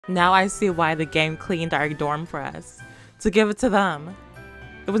Now I see why the game cleaned our dorm for us. To give it to them.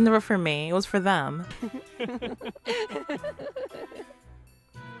 It was never for me, it was for them.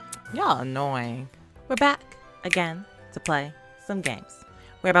 Y'all annoying. We're back again to play some games.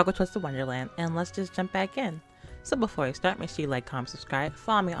 We're about to go towards the Wonderland, and let's just jump back in. So before we start, make sure you like, comment, subscribe,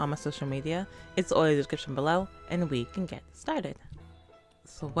 follow me on my social media. It's all in the description below, and we can get started.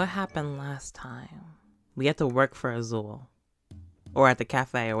 So what happened last time? We had to work for Azul. Or at the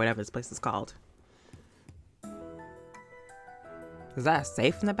cafe, or whatever this place is called. Is that a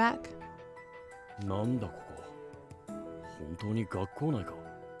safe in the back?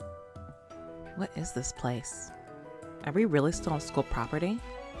 What is this place? Are we really still on school property?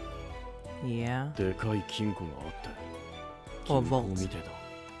 Yeah. Or vault.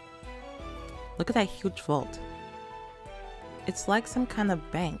 Look at that huge vault. It's like some kind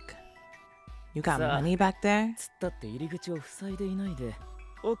of bank. You got money back there?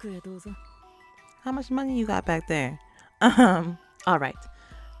 How much money you got back there? Alright.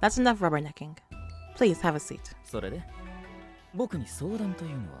 That's enough rubbernecking. Please have a seat.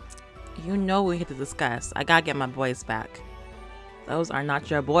 You know we're here to discuss. I gotta get my boys back. Those are not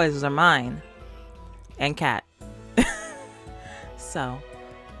your boys, those are mine. And Cat. So,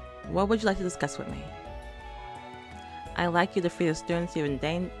 what would you like to discuss with me? I'd like you to free the students you've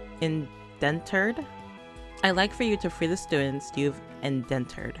indentured. I'd like for you to free the students you've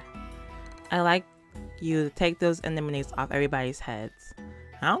indentured. I like you to take those enemies off everybody's heads.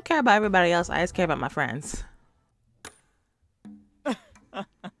 I don't care about everybody else, I just care about my friends.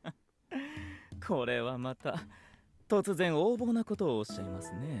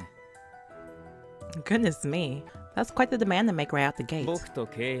 Goodness me, that's quite the demand to make right out the gate.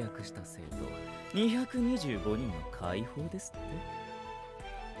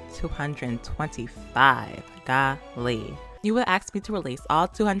 225. Golly. You would ask me to release all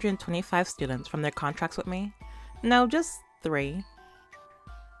 225 students from their contracts with me? No, just 3.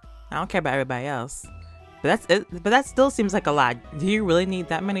 I don't care about everybody else. But that's it. But that still seems like a lot. Do you really need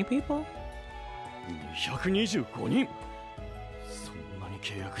that many people?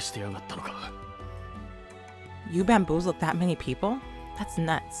 225 You bamboozled that many people? That's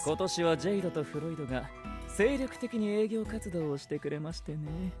nuts.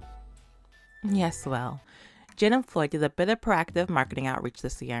 Yes, well, Jane and Floyd did a bit of proactive marketing outreach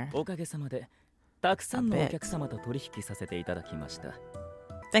this year.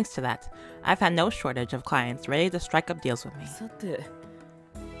 Thanks to that, I've had no shortage of clients ready to strike up deals with me.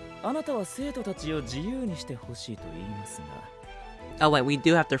 Oh wait, we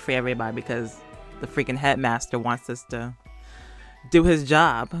do have to free everybody because the freaking headmaster wants us to do his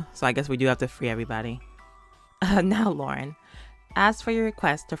job. So I guess we do have to free everybody. Now, Lauren, as for your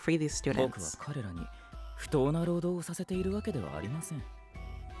request to free these students,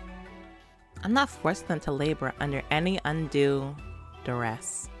 I'm not forcing them to labor under any undue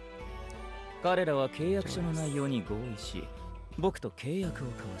duress.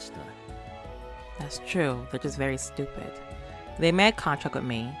 That's true, they're just very stupid. They made a contract with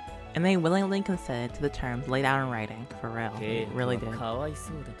me, and they willingly consented to the terms laid out in writing. For real, they really did.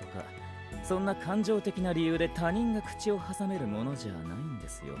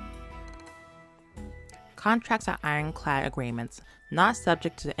 Contracts are ironclad agreements, not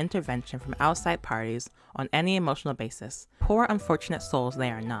subject to intervention from outside parties on any emotional basis. Poor unfortunate souls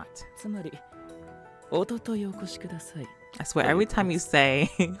they are not. I swear, every time you say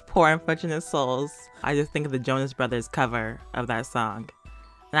poor unfortunate souls, I just think of the Jonas Brothers cover of that song.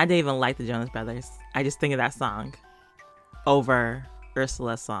 And I didn't even like the Jonas Brothers. I just think of that song over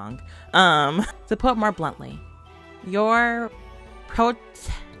Ursula's song. To put more bluntly, your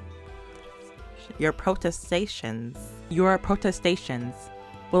protestations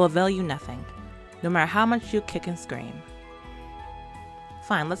will avail you nothing, no matter how much you kick and scream.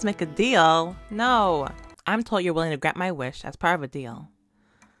 Fine, let's make a deal. No, I'm told you're willing to grant my wish as part of a deal.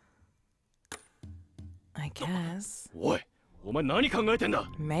 I guess.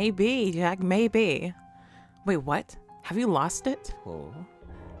 Maybe, Jack, maybe. Wait, what? Have you lost it?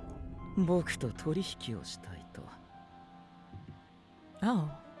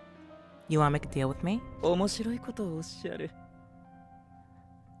 Oh, you want to make a deal with me?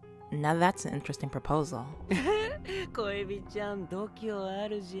 Now that's an interesting proposal.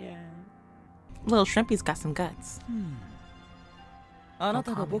 Little Shrimpy's got some guts.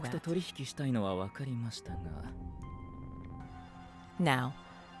 Now,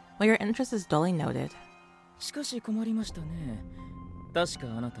 while your interest is duly noted,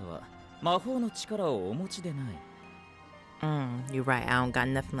 you're right, I don't got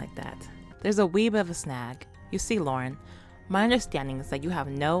nothing like that. There's a wee bit of a snag. You see, Lauren, My understanding is that you have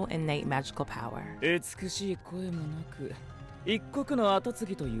no innate magical power. 美しい声もなく、一国の跡継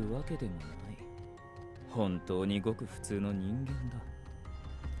ぎというわけでもない。本当にごく普通の人間だ。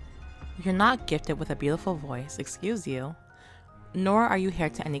You're not gifted with a beautiful voice, excuse you. Nor are you heir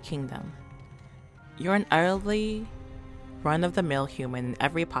to any kingdom. You're an utterly run-of-the-mill human in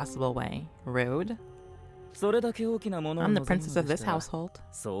every possible way. Rude. それだけ大きなものを I'm the 望む princess of ので this したら、 household.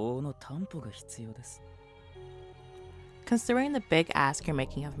 相応の担保が必要です。Considering the big ask you're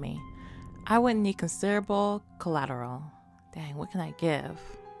making of me, I would need considerable collateral. Dang, what can I give?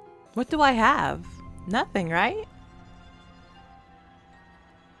 What do I have? Nothing, right?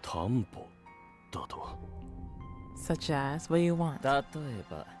 担保だと。 Such as, what do you want? 例え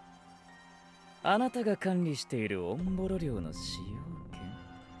ば、あなたが管理しているオンボロ寮の使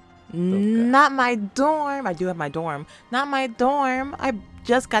用権。Not my dorm. I do have my dorm. Not my dorm. I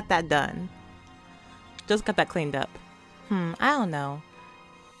just got that done. Just got that cleaned up. I don't know.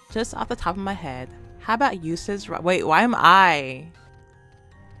 Just off the top of my head. How about usage? Wait, why am I?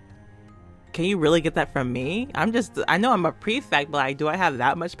 Can you really get that from me? I know I'm a prefect, but like, do I have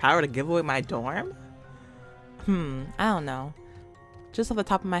that much power to give away my dorm? I don't know. Just off the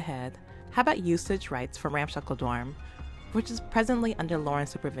top of my head. How about usage rights for Ramshackle Dorm, which is presently under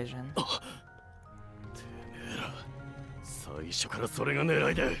Lauren's supervision?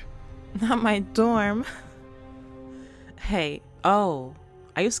 Not my dorm. Hey, oh,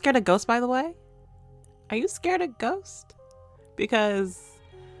 are you scared of ghosts, by the way? Are you scared of ghosts? Because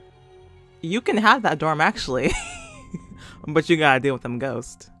you can have that dorm, actually. But you gotta deal with them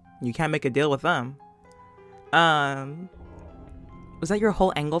ghosts. You can't make a deal with them. Was that your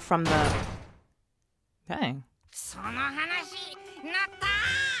whole angle from the... Dang.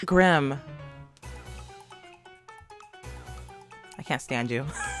 Grim. I can't stand you.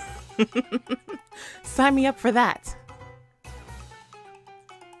 Sign me up for that.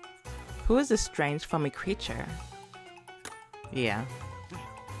 Who is this strange, foamy creature? Yeah.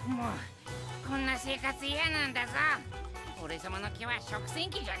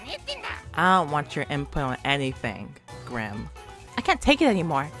 I don't want your input on anything, Grim. I can't take it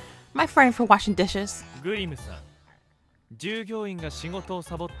anymore. My friend for washing dishes. グリムさん、従業員が仕事を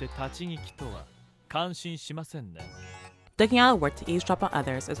サボって立ち聞きとは感心しませんね。Digging out of work to eavesdrop on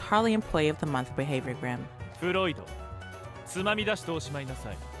others is hardly employee of the month behavior, Grim. フロイド、つまみ出しておしまいなさ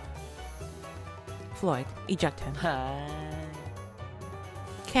い。Floyd, eject him. は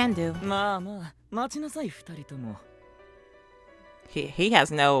Can do. ーい。まあまあ、待ちなさい、二人とも。He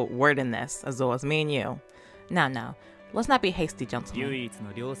has no word in this, as well as me and you. No. Let's not be hasty, gentlemen. 唯一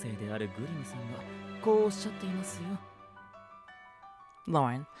の寮生であるグリムさんはこうおっしゃっていますよ。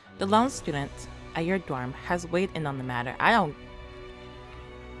Lauren, the lone student at your dorm has weighed in on the matter. I don't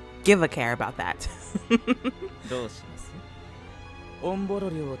give a care about that. どうします？オンボロ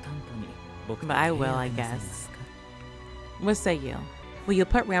寮を担保に僕 But I will, I guess. What say you? Will you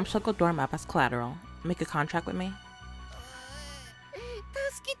put Ramshackle Dorm up as collateral? Make a contract with me?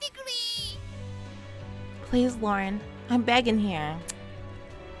 Please, Lauren. I'm begging here.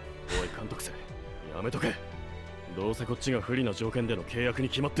 おい監督生、やめとけ。どうせこっちが不利な条件での契約に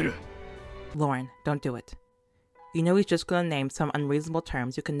決まってる。 Lauren, don't do it. You know he's just gonna name some unreasonable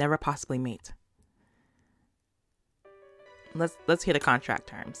terms you can never possibly meet. Let's hear the contract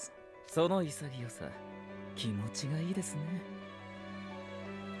terms. その潔さ、気持ちがいいですね。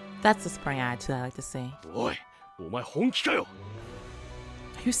That's the spring attitude I like to see. おい、お前本気かよ。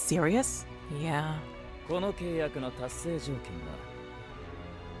 Are you serious? Yeah. この契約の達成条件は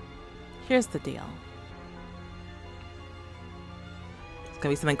Here's the deal. It's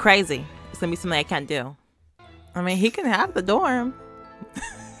gonna be something crazy. It's gonna be something I can't do. I mean, he can have the dorm.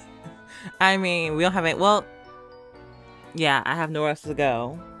 I mean, we don't have it. Well, yeah, I have nowhere else to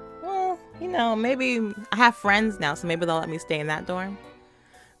go. Well, you know, maybe I have friends now, so maybe they'll let me stay in that dorm.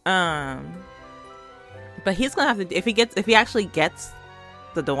 But he's gonna have to, if he actually gets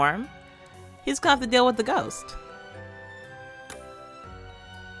the dorm, he's gonna have to deal with the ghost.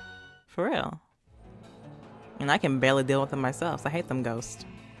 For real. And I can barely deal with them myself, so I hate them ghosts.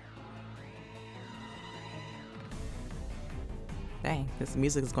 Dang, this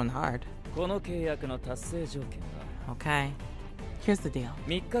music is going hard. この契約の達成条件は Okay. Here's the deal.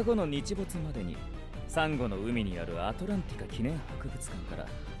 3日後の日没までにサンゴの海にあるアトランティカ記念博物館から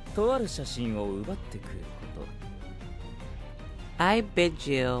とある写真を奪ってくれること。 I bid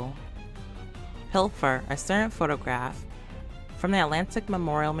you pilfer a certain photograph from the Atlantic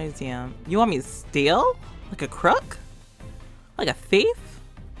Memorial Museum. You want me to steal? Like a crook? Like a thief?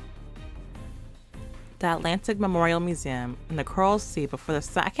 The Atlantic Memorial Museum in the Coral Sea before the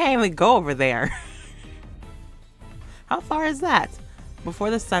sun. I can't even go over there. How far is that? Before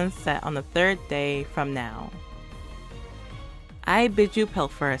the sunset on the 3rd day from now. I bid you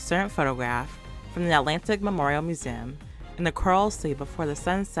pilfer a certain photograph from the Atlantic Memorial Museum in the Coral Sea before the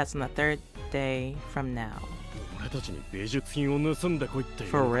sun sets on the 3rd day from now.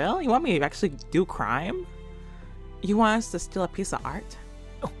 For real? You want me to actually do crime? You want us to steal a piece of art?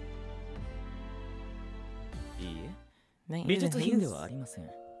 いいえ、 Man, 美術品ではありません。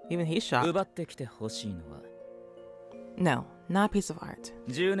 even he's shocked. 奪ってきてほしいのは No, not a piece of art.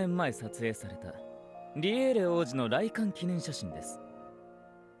 10年前撮影されたリエーレ王子の来館記念写真です。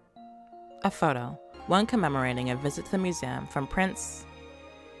 A photo, one commemorating a visit to the museum from Prince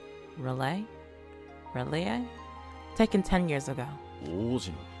Relay? Taken 10 years ago. 王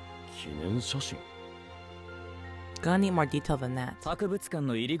子の記念写真 Gonna need more detail than that. 博物館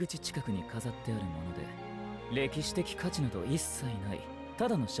の入り口近くに飾ってあるもので、歴史的価値など一切ないた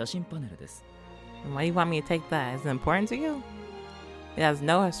だの写真パネルです。 Why do you want me to take that? Is it important to you? It has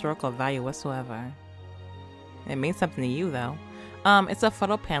no historical value whatsoever. It means something to you, though. It's a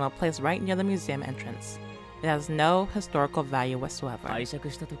photo panel placed right near the museum entrance. It has no historical value whatsoever. 拝借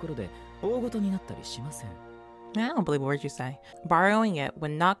したところで大事になったりしません。 I don't believe a word you say. Borrowing it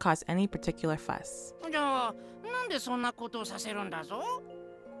would not cause any particular fuss. じゃあなんでそんなことをさせるんだぞ。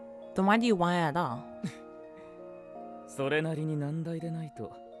 Then why do you want it at all? それなりに難題でない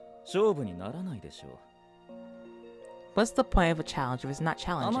と勝負にならないでしょう。 What's the point of a challenge if it's not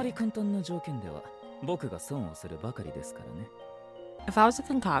あまり challenging? 簡単な条件では僕が損をするばかりですからね。 If I was to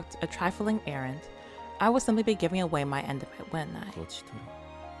concoct a trifling errand, I would simply be giving away my end of it, wouldn't I? こちと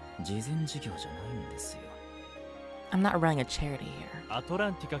ら事前事業じゃないんですよ。 I'm not running a charity here. アトラ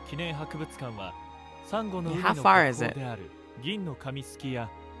ンティカ記念博物館はサンゴの海 How の far 国 is 宝 it? である銀の紙すきや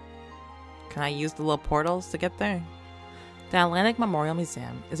Can I use the little portals to get there? The Atlantic Memorial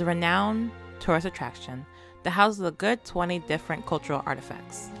Museum is a renowned tourist attraction that houses a good 20 different cultural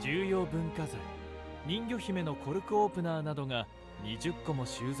artifacts. 重要文化財人魚姫のコルクオープナーなどが20個も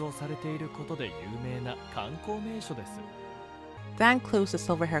収蔵されていることで有名な観光名所です。 That includes the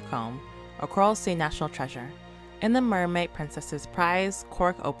silver hair comb, a Coral Sea national treasure, and the Mermaid Princess's prize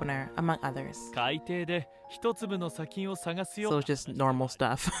cork opener, among others. 海底で一粒の砂金を探すよ So it's just normal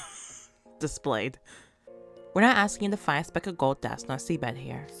stuff displayed. We're not asking you to find a speck of gold dust on a seabed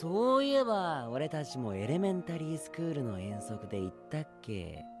here. そういえば俺たちもエレメンタリースクールの遠足で行ったっ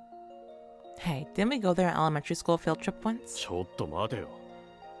け。 Hey, didn't we go there on elementary school field trip once? ちょっと待てよ。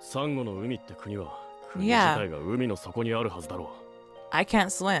サンゴの海って国は国 Yeah. 自体が海の底にあるはずだろ I can't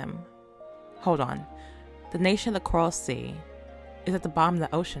swim. Hold on. The nation of the Coral Sea is at the bottom of the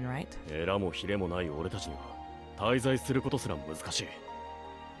ocean, right? う。エラもヒレもない俺たちには滞在することすら難しい。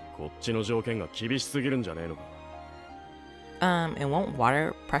こっちの条件が厳しすぎるんじゃねえのか。And won't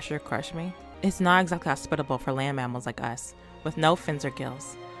water pressure crush me? It's not exactly hospitable for land mammals like us, with no fins or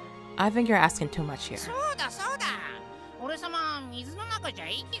gills. I think you're asking too much here. そうだそうだ。俺様水の中じゃ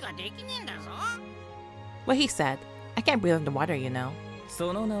息ができねえんだぞ。 What he said. I can't breathe underwater, you know.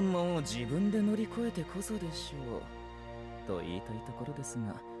 その難問を自分で乗り越えてこそでしょうと言いたいところです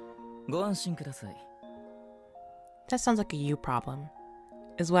が、ご安心ください。 That sounds like a you problem,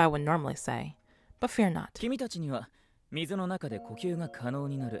 is what I would normally say. But fear not. 君たちには水の中で呼吸が可能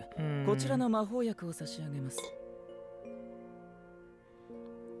になるこちらの魔法薬を差し上げます。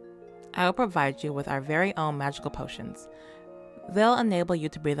 I will provide you with our very own magical potions. They'll enable you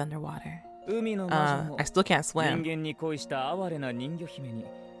to breathe underwater. 海の魔女も I still can't 人 swim. 間に恋した哀れな人魚姫に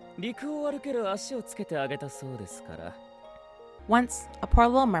陸を歩ける足をつけてあげたそうですから。 Once, a poor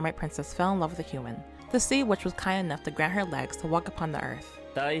little mermaid princess fell in love with a human, the sea witch was kind enough to grant her legs to walk upon the earth.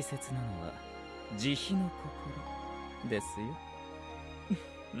 大切なのは慈悲の心ですよ。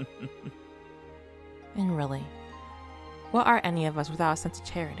 And really, what are any of us without a sense of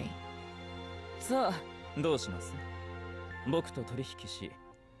charity? さあ、どうします？僕と取引し、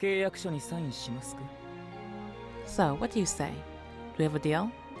契約書にサインしますか？ So, what do you say? Do we have a deal?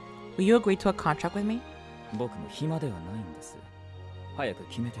 Will you agree to a contract with me? 僕も暇ではないんです。早く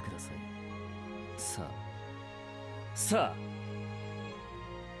決めてください。さあ、さあ。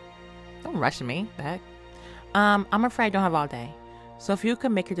 Don't rush me, Beck. I'm afraid I don't have all day. So if you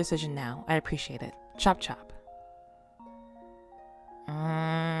could make your decision now, I'd appreciate it. Chop chop.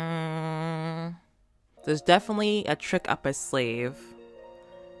 There's definitely a trick up his sleeve.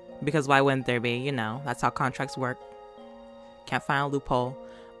 Because why wouldn't there be? You know, that's how contracts work. Can't find a loophole.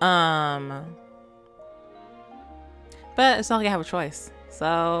 But it's not like I have a choice.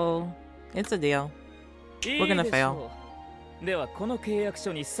 So, it's a deal. We're gonna fail. ではこの契約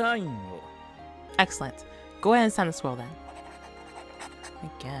書にサインを。 Excellent. Go ahead and sign the scroll then. I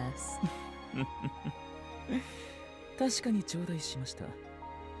guess. 確かに頂戴しました。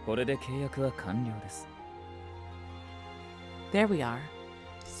これで契約は完了です。There we are.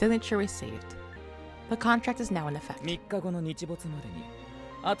 Signature received. The contract is now in effect. 3日後の日没までに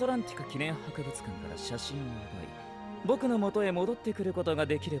アトランティカ記念博物館から写真を奪い、僕の元へ戻ってくることが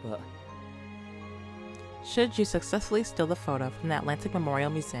できれば。Should you successfully steal the photo from the Atlantic Memorial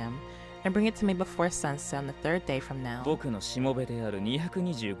Museum and bring it to me before sunset on the third day from now, 僕のしもべである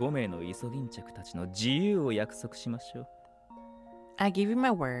225名のイソギンチャクたちの自由を約束しましょう。I give you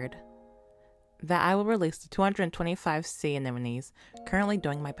my word that I will release the 225 sea anemones currently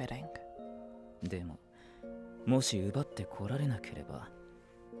doing my bidding. でも、もし奪ってこられなければ。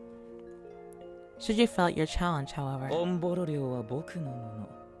Should you fail at your challenge, however, オンボロ領は僕のもの。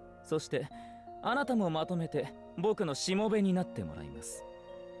そして、あなたもまとめて僕のしもべになってもらいます。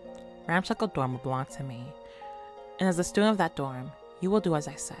Ramshackle dorm will belong to me, and as the student of that dorm, you will do as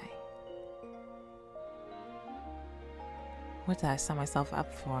I say. What did I sign myself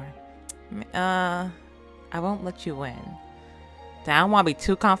up for? I won't let you win. I don't want to be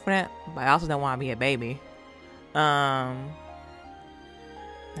too confident, but I also don't want to be a baby. And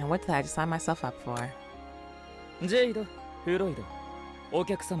what did I just sign myself up for? ジェイド、フロイド、お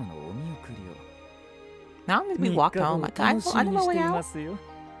客様のお見送りを。Now I'm gonna be walked home. I don't know way out.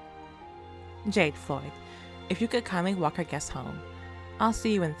 Jade, Floyd, if you could kindly walk our guests home, I'll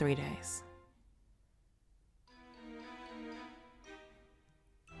see you in 3 days.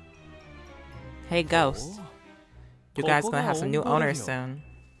 Hey, Ghost. You guys gonna have some new owners soon.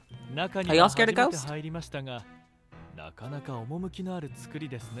 Are y'all scared of ghosts? 入りましたが、なかなか趣のある作り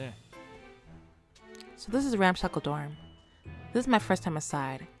ですね。So this is Ramshackle Dorm. This is my first time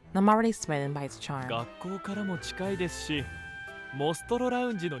inside, and I'm already smitten by its charm. 学校からも近いですし、モストロラ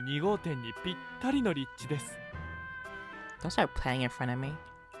ウンジの2号店にぴったりの立地です。Don't start playing in front of me.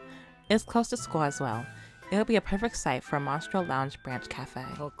 It's close to school as well. It'll be a perfect site for a Monstro Lounge Branch Cafe.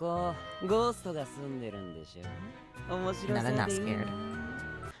 ここゴーストが住んでるんでしょ。面白 No, そう they're not でいい scared.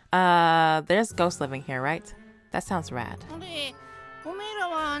 な。 There's ghosts living here, right? That sounds rad. で、おめえら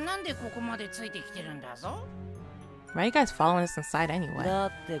はなんでここまでついてきてるんだぞ。 Why are you guys following us inside anyway? だ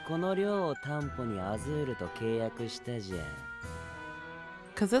ってこの寮を担保にアズールと契約したじゃん。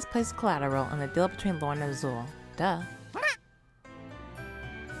Cause this place is collateral in the deal between Lorne and Azul. Duh.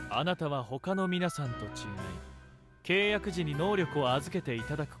 あなたは他の皆さんと違い、契約時に能力を預けてい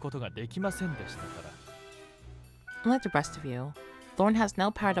ただくことができませんでしたから。Unlike the rest of you, Lorne has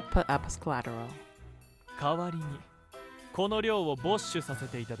no power to put up as collateral. 代わりにこの寮を没収させ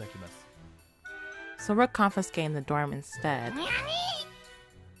ていただきます。 So we're confiscating the dorm instead.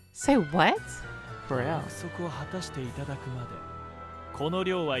 Say what? For real. 約束を果たしていただくまで、この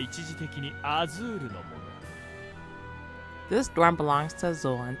寮は一時的にアズールのもの。 This dorm belongs to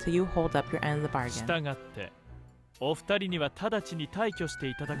Azul until you hold up your end of the bargain. したがって、お二人には直ちに退去して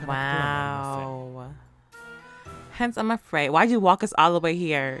いただかなくてはなりません。 Hence, I'm afraid. Why'd you walk us all the way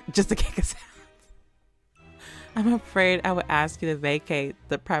here just to kick us out? I'm afraid I would ask you to vacate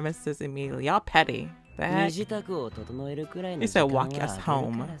the premises immediately. Y'all petty. The 身 heck? 支度を整えるくらいの You 時間 said はあ walk げる us か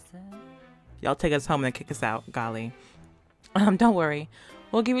home. らさ。 Y'all take us home and then kick us out. Golly. Don't worry.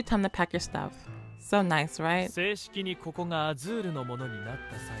 We'll give you time to pack your stuff. So nice, right? 正式にここがアズールのものになっ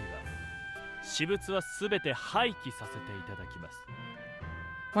た際は、私物はすべて廃棄させていただきます。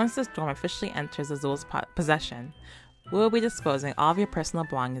 Once this dorm officially enters Azul's possession, we will be disposing all of your personal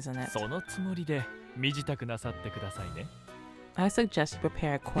belongings in it. そのつもりで身支度なさってくださいね。 I suggest you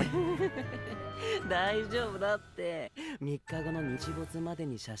prepare accordingly. 大丈夫だって。3日後の日没まで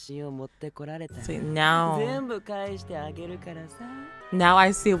に写真を持ってこられたら See, now 全部返してあげるからさ。 Now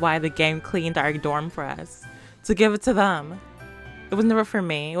I see why the game cleaned our dorm for us. To give it to them. It was never for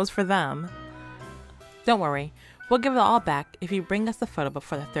me, it was for them. Don't worry, we'll give it all back if you bring us the photo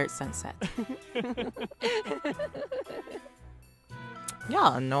before the third sunset.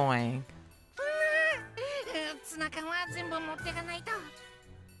 Y'all annoying. ツナ缶は全部持ってかないと。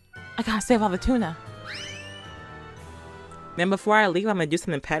 I gotta save all the tuna. Man, before I leave, I'm gonna do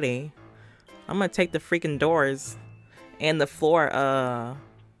something petty. I'm gonna take the freaking doors and the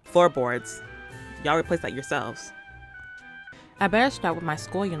floorboards. Y'all replace that yourselves. I better start with my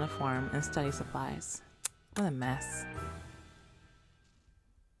school uniform and study supplies. What a mess.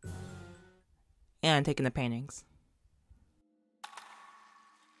 And I'm taking the paintings.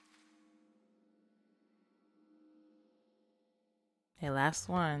 Okay, last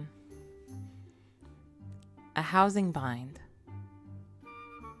one. A housing bind.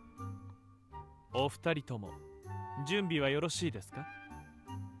 お二人とも準備はよろしいですか？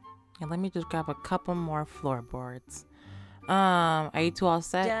 Yeah, let me just grab a couple more floorboards. Are you two all じ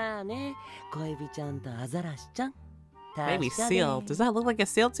set? ゃあね、恋人ちゃんとアザラシちゃん。Baby seal. Does that look like a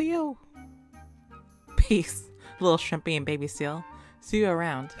seal to you? Peace, little shrimpy and baby seal. See you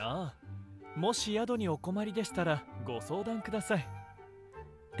around. ああ、もし宿にお困りでしたらご相談ください。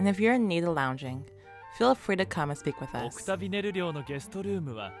 And if you're in need of lounging, feel free to come and speak with オ us. クタビネル寮のゲストルー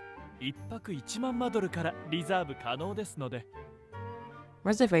ムは1泊1万マドルからリザーブ可能ですので。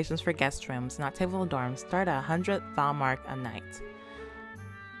 Reservations for guest rooms and octaval dorms start at 100 Thalmark a night.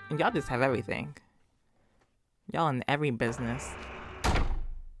 And y'all just have everything. Y'all in every business.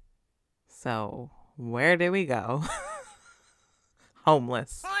 So, where do we go?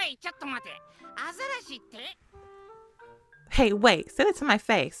 Homeless. おい、ちょっと待て。アザラシって Hey, wait, say that to my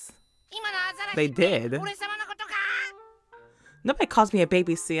face. 今のアザラシ They って did. 俺様のことか Nobody calls me a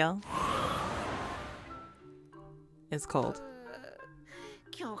baby seal. It's cold.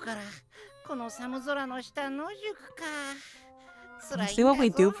 今日からこの寒空の下野宿か。辛いんだ See what we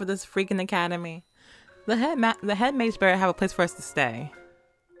ぞ do for this freaking academy. The head mage better have a place for us to stay.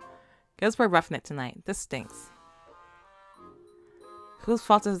 Guess we're roughing it tonight. This stinks. Whose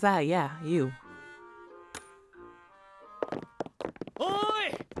fault is that? Yeah, you. お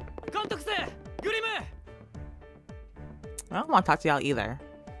い監督生グリム I don't want to talk to y'all either.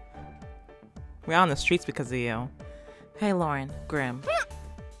 We're on the streets because of you. Hey, Lauren, Grim.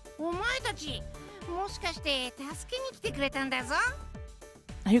 お前たちもしかして助けに来てくれたんだぞ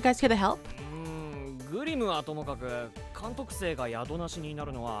Are you guys here to help? グリムはともかく監督生が宿なしにな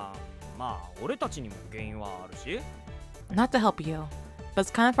るのはまあ俺たちにも原因はあるし Not to help you, but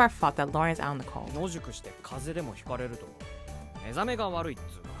it's kind of our fault that Lauren's out in the cold. 野宿して風邪でもひかれると目覚めが悪いっつう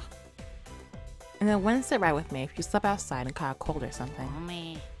か And it wouldn't sit right with me if you slept outside and caught a cold or something. お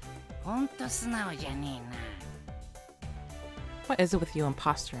めえほんと素直じゃねえな What is it with you and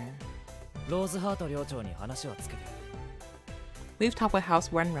posturing? ローズハート寮長に話はつけて We've talked with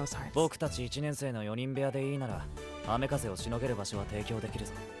House Warden Rosehearts. 僕たち1年生の4人部屋でいいなら雨風をしのげる場所は提供できる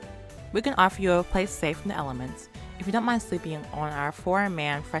ぞ We can offer you a place safe from the elements if you don't mind sleeping on our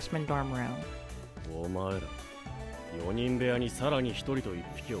 4-man freshman dorm room. お前ら4人部屋にさらに1人と1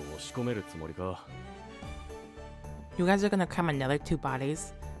匹を押し込めるつもりか You guys are gonna cram another 2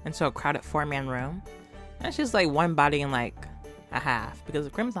 bodies into a crowded 4-man room? That's just like 1 body and like a half because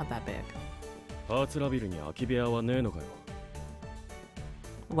Grim's not that big. ハーツラビルに空き部屋はねえのかよ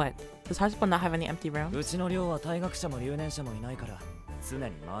What? Does Hartsville not have any empty rooms? うちの寮は退学者も留年者もいないから常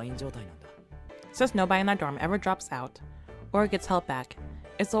に満員状態なんだ Since nobody in our dorm ever drops out or gets held back,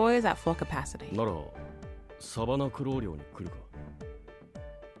 it's always at full capacity. ならサバナクロー寮に来るか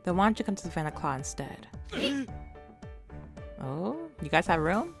Then why don't you come to the Savannah Claw instead? Oh, you guys have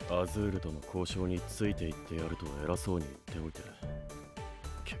room? アズールとの交渉についていってやると偉そうに言っておいて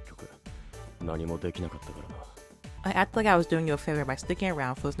結局何もできなかったからな I act like I was doing you a favor by sticking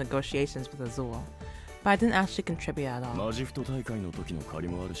around for those negotiations with Azul, but I didn't actually contribute at all. マジフト大会の時の借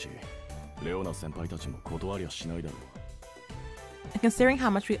りもあるしレオナ先輩たちも断りはしないだろ And considering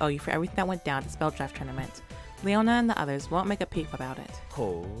how much we owe you for everything that went down at the Spell Draft tournament, Leona and the others won't make a peep about it.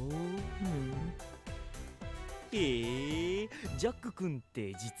 ほう Hmm. ジャック君っ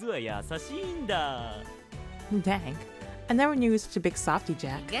て実は優しいんだ Dang. I never knew you were such a big softie,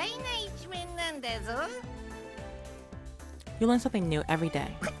 Jack. 意外な一面なんだぞ You learn something new every day.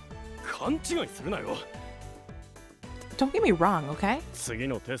 勘違いするなよ Don't get me wrong, okay? 次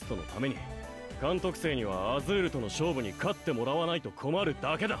のテストのために監督生にはアズールとの勝負に勝ってもらわないと困る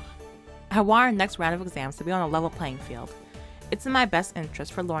だけだ I want our next round of exams to be on a level playing field. It's in my best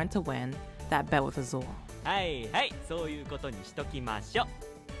interest for Lauren to win that bet with Azul. はいはいそういうことにしときましょ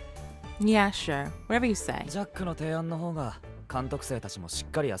Yeah, sure. Whatever you say. ジャックの提案の方が監督生たちもし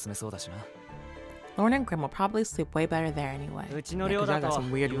っかり休めそうだしな Lauren and Grim will probably sleep way better there anyway. うちの Yeah, 寮 'cause だ y'all got と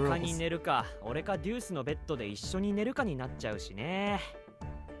some weird 床に rules. 寝るか俺かデュースのベッドで一緒に寝るかになっちゃうしね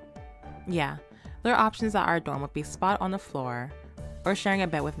Yeah. Their options at our dorm would be spot on the floor or sharing a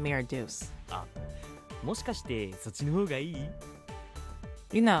bed with me or Deuce. もしかしてそっちの方がいい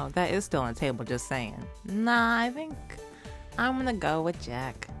You know, that is still on the table, just saying. Nah, I think I'm gonna go with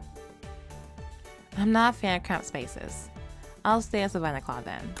Jack. I'm not a fan of cramped spaces. I'll stay at Savannah Claw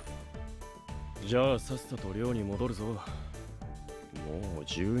then. じゃあさっさと寮に戻るぞもう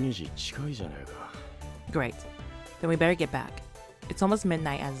12時近いじゃねえか Great. Then we better get back. It's almost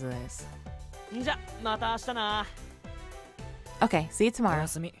midnight as it is. じゃまた明日な Okay, see you お tomorrow. や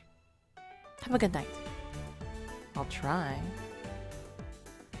すみ Have a good night. I'll try.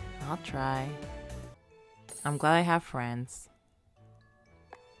 I'll try. I'm glad I have friends.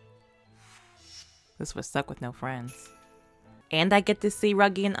 This was stuck with no friends. And I get to see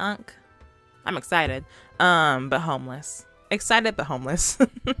Ruggy and Unk. I'm excited. But homeless. excited but homeless.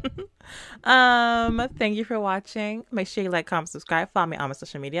 Thank you for watching. Make sure you like, comment, subscribe, follow me on my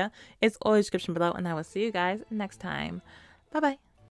social media. It's always description below, and I will see you guys next time. Bye bye.